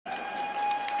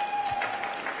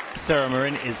Sarah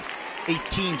Marin is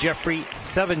 18, Geoffrey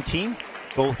 17.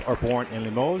 Both are born in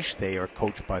Limoges. They are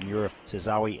coached by Mura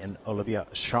Cezawi and Olivia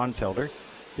Schonfelder.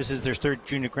 This is their third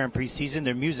Junior Grand Prix season.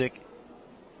 Their music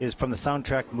is from the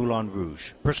soundtrack Moulin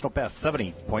Rouge. Personal best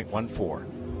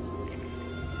 70.14.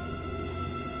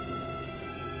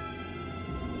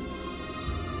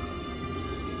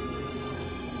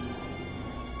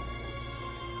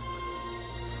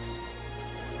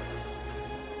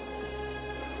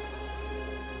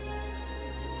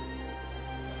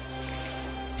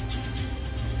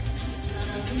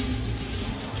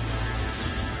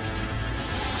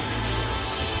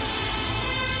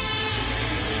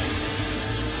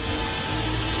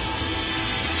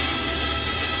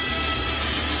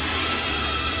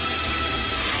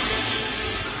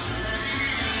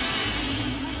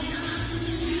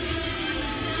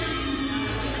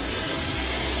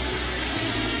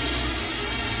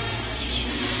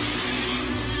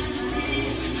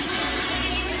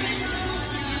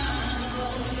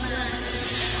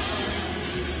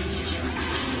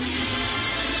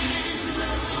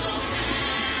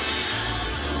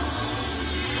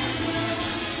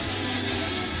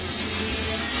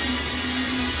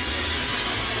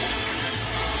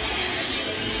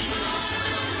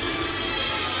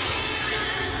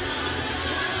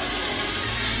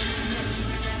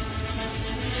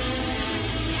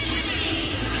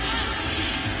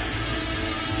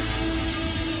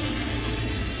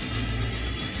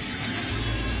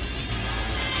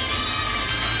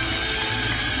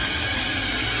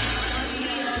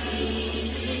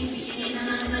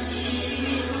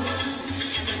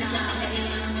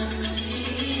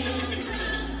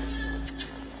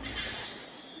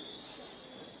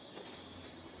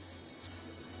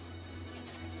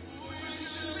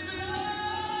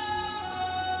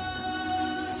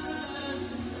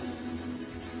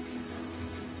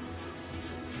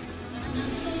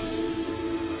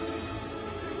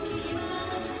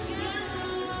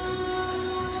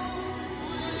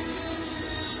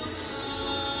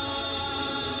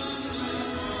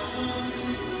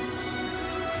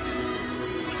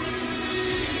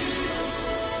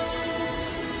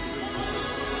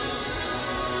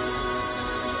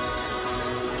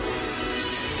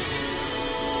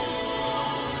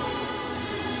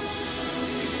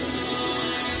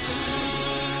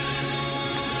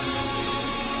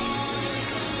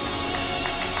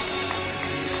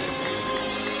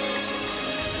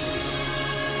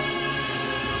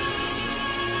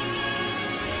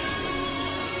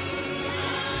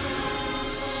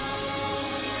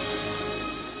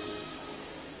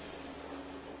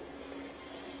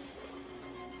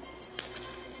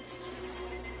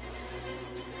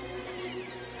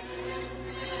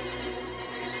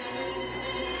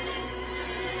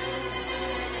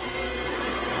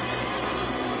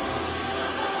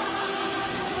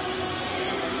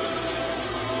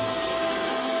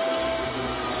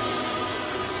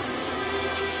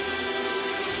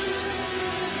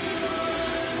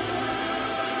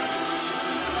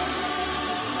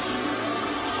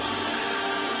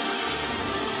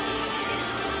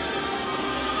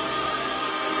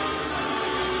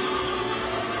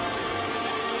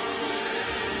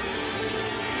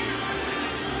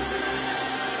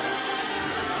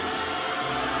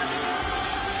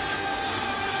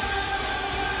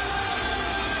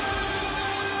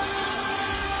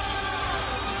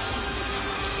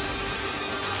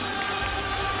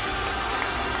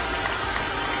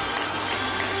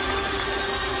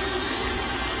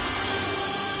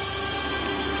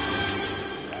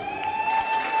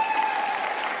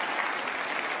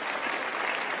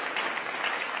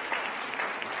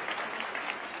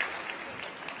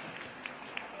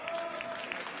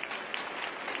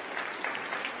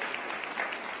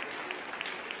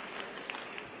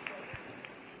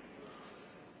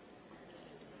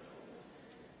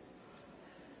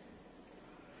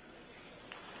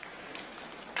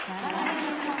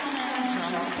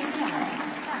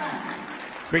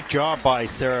 Great job by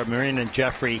Sarah Marin and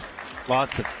Geoffrey.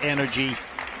 Lots of energy.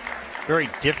 Very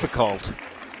difficult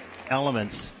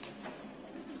elements.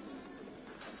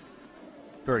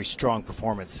 Very strong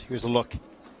performance. Here's a look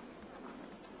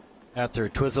at their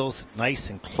twizzles. Nice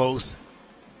and close,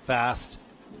 fast.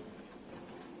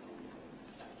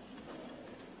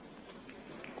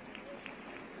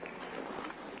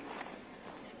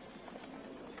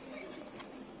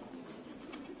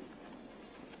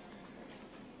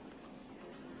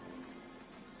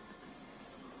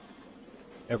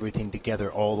 Everything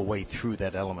together all the way through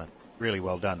that element. Really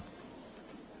well done.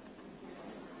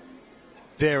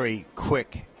 Very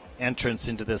quick entrance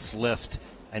into this lift.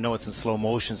 I know it's in slow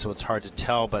motion, so it's hard to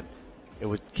tell, but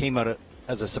it came out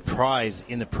as a surprise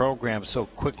in the program, so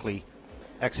quickly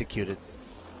executed.